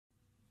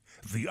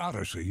the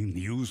Odyssey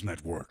News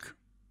Network.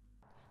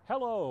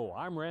 Hello,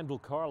 I'm Randall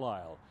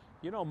Carlisle.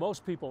 You know,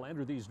 most people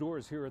enter these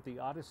doors here at the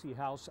Odyssey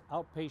House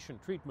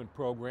Outpatient Treatment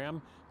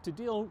Program to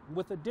deal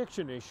with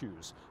addiction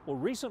issues. Well,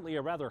 recently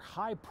a rather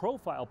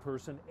high-profile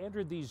person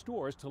entered these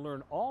doors to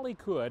learn all he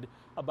could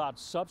about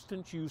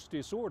substance use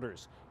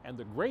disorders. And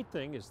the great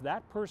thing is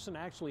that person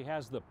actually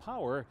has the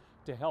power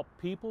to help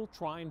people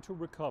trying to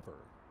recover.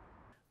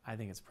 I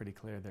think it's pretty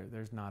clear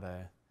there's not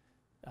a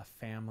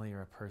family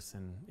or a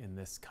person in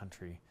this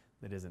country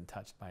that isn't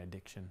touched by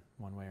addiction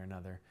one way or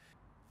another.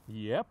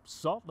 Yep,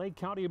 Salt Lake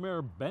County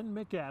Mayor Ben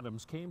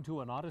McAdams came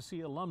to an Odyssey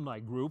alumni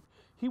group.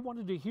 He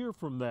wanted to hear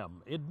from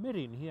them,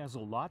 admitting he has a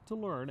lot to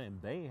learn and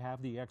they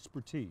have the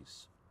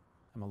expertise.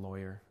 I'm a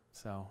lawyer,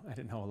 so I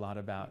didn't know a lot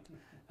about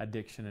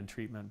addiction and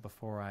treatment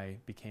before I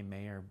became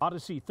mayor.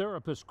 Odyssey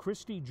therapist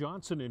Christy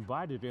Johnson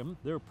invited him.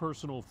 They're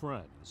personal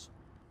friends.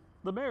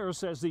 The mayor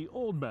says the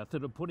old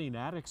method of putting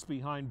addicts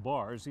behind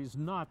bars is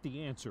not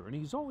the answer, and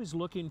he's always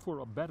looking for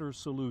a better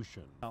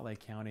solution. Salt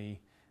Lake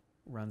County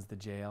runs the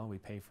jail, we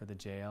pay for the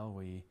jail,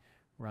 we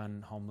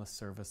run homeless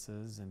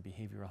services and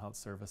behavioral health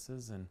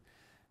services,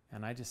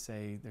 and I just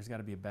say there's got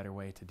to be a better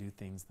way to do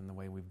things than the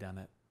way we've done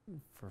it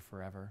for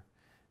forever,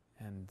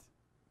 and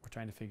we're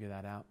trying to figure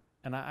that out.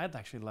 And I'd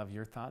actually love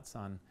your thoughts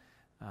on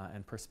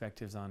and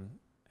perspectives on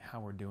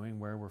how we're doing,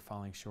 where we're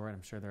falling short.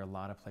 I'm sure there are a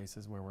lot of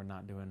places where we're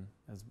not doing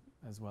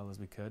as well as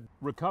we could.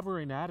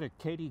 Recovering addict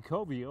Katie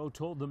Covio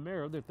told the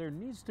mayor that there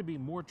needs to be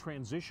more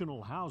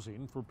transitional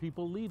housing for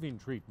people leaving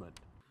treatment.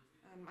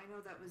 I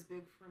know that was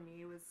big for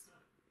me, was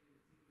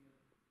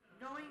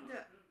knowing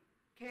that,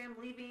 okay, I'm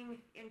leaving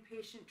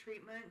inpatient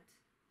treatment,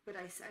 but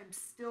I'm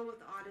still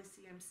with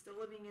Odyssey, I'm still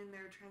living in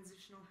their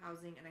transitional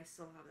housing, and I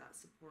still have that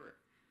support.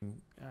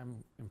 I'm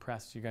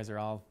impressed. You guys are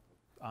all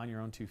on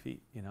your own 2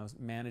 feet, you know,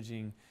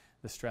 managing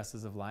the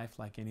stresses of life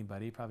like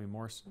anybody, probably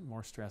more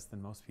stress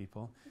than most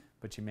people,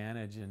 but you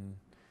manage, and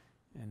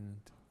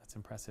that's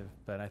impressive.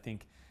 But I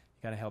think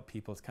you got to help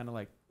people. It's kind of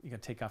like you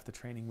got to take off the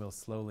training wheels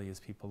slowly as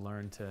people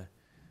learn to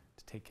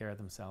take care of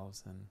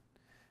themselves, and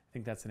I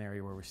think that's an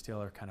area where we still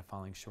are kind of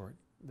falling short.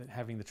 That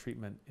having the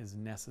treatment is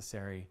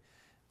necessary,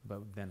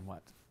 but then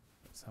what?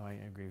 So I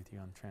agree with you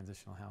on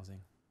transitional housing.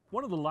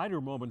 One of the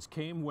lighter moments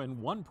came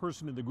when one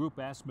person in the group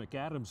asked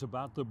McAdams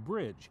about the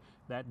Bridge,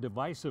 that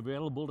device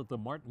available at the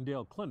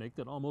Martindale Clinic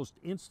that almost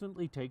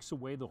instantly takes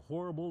away the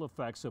horrible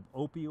effects of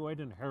opioid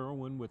and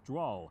heroin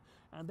withdrawal,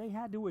 and they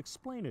had to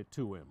explain it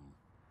to him.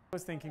 I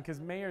was thinking,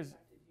 because mayors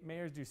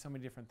do so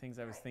many different things,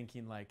 I was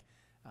thinking like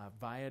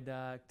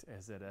viaduct,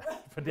 is it a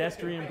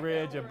pedestrian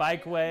bridge, a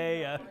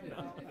bikeway?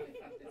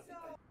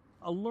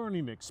 A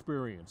learning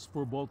experience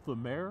for both the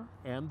mayor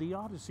and the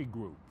Odyssey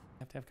group.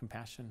 You have to have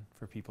compassion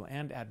for people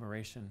and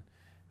admiration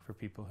for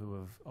people who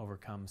have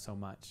overcome so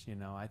much. You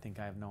know, I think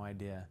I have no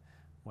idea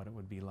what it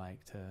would be like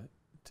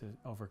to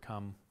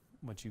overcome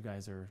what you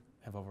guys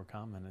have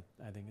overcome, and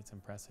I think it's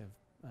impressive.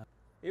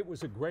 It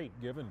was a great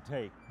give and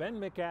take. Ben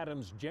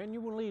McAdams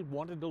genuinely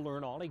wanted to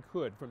learn all he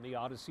could from the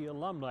Odyssey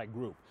alumni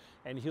group,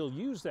 and he'll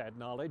use that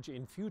knowledge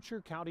in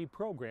future county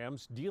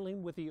programs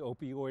dealing with the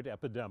opioid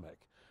epidemic.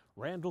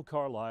 Randall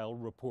Carlisle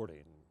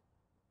reporting.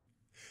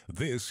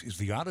 This is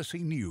the Odyssey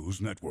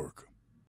News Network.